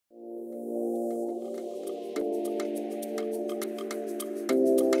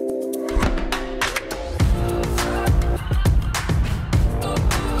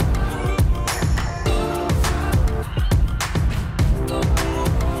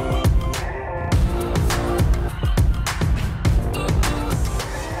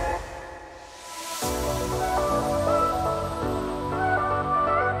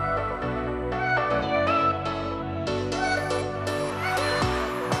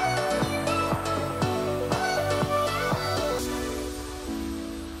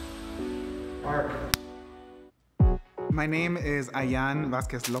My name is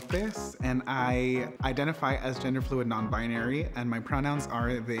Vasquez-Lopez, and I identify as gender fluid non-binary, and my pronouns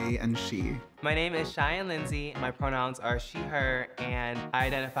are they and she. My name is Cheyenne Lindsay. My pronouns are she, her, and I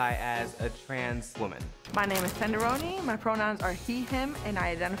identify as a trans woman. My name is Tenderoni. My pronouns are he, him, and I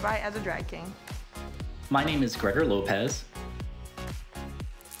identify as a drag king. My name is Gregor Lopez,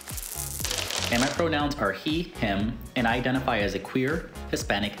 and my pronouns are he, him, and I identify as a queer,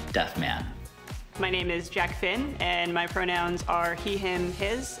 Hispanic, deaf man. My name is Jack Finn, and my pronouns are he, him,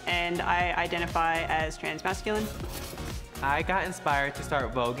 his, and I identify as transmasculine. I got inspired to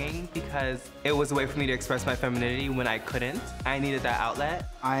start voguing because it was a way for me to express my femininity when I couldn't. I needed that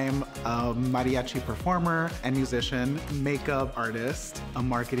outlet. I'm a mariachi performer and musician, makeup artist, a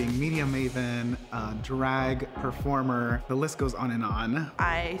marketing media maven, a drag performer. The list goes on and on.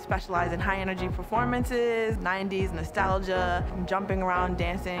 I specialize in high energy performances, 90s nostalgia, jumping around,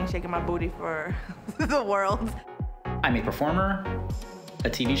 dancing, shaking my booty for the world. I'm a performer, a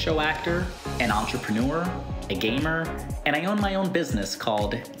TV show actor, an entrepreneur, a gamer, and I own my own business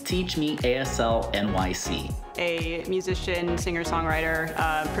called Teach Me ASL NYC. A musician, singer-songwriter,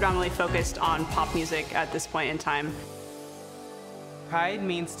 predominantly focused on pop music at this point in time. Pride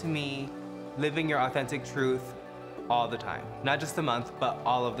means to me living your authentic truth all the time. Not just a month, but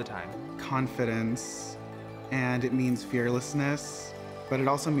all of the time. Confidence, and it means fearlessness, but it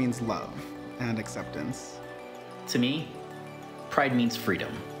also means love and acceptance. To me, pride means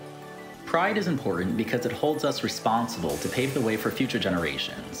freedom. Pride is important because it holds us responsible to pave the way for future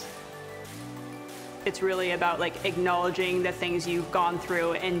generations. It's really about acknowledging the things you've gone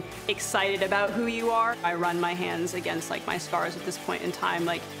through and excited about who you are. I run my hands against my scars at this point in time.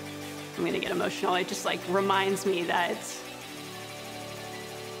 I'm gonna get emotional. It just reminds me that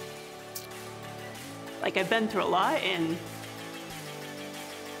I've been through a lot, and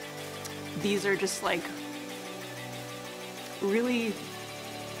these are just really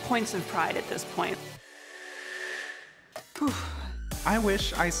points of pride at this point. Whew. I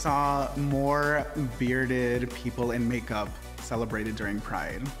wish I saw more bearded people in makeup celebrated during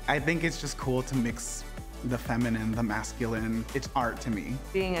Pride. I think it's just cool to mix the feminine, the masculine. It's art to me.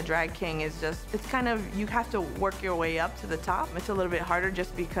 Being a drag king is it's kind of, you have to work your way up to the top. It's a little bit harder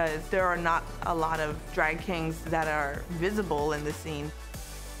just because there are not a lot of drag kings that are visible in the scene.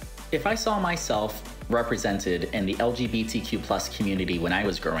 If I saw myself represented in the LGBTQ+ community when I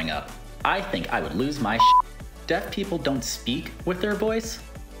was growing up, I think I would lose my shit. Deaf people don't speak with their voice.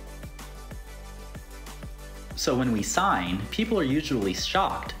 So when we sign, people are usually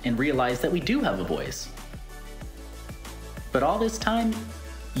shocked and realize that we do have a voice. But all this time,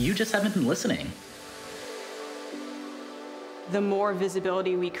 you just haven't been listening. The more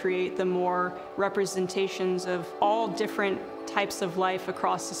visibility we create, the more representations of all different types of life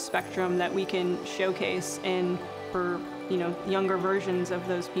across the spectrum that we can showcase, and for younger versions of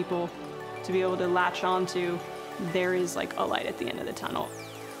those people to be able to latch onto, there is a light at the end of the tunnel.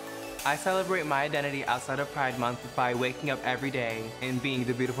 I celebrate my identity outside of Pride Month by waking up every day and being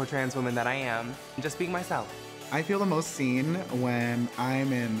the beautiful trans woman that I am, and just being myself. I feel the most seen when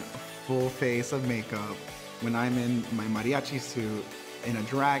I'm in full face of makeup, when I'm in my mariachi suit, in a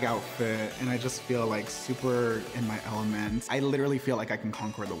drag outfit, and I just feel super in my element. I literally feel like I can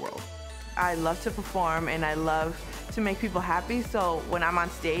conquer the world. I love to perform and I love to make people happy, so when I'm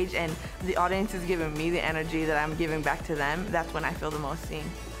on stage and the audience is giving me the energy that I'm giving back to them, that's when I feel the most seen.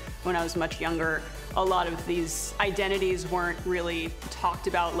 When I was much younger, a lot of these identities weren't really talked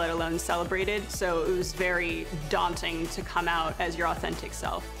about, let alone celebrated, so it was very daunting to come out as your authentic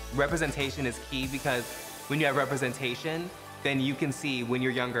self. Representation is key because when you have representation, then you can see when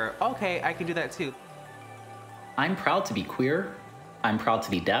you're younger, okay, I can do that too. I'm proud to be queer. I'm proud to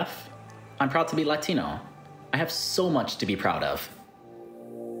be deaf. I'm proud to be Latino. I have so much to be proud of.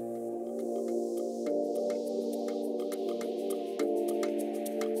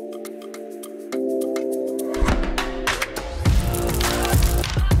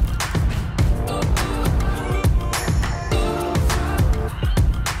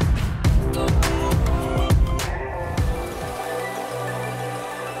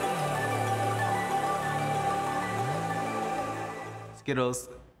 Skittles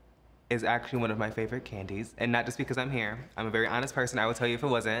is actually one of my favorite candies, and not just because I'm here. I'm a very honest person, I will tell you if it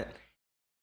wasn't.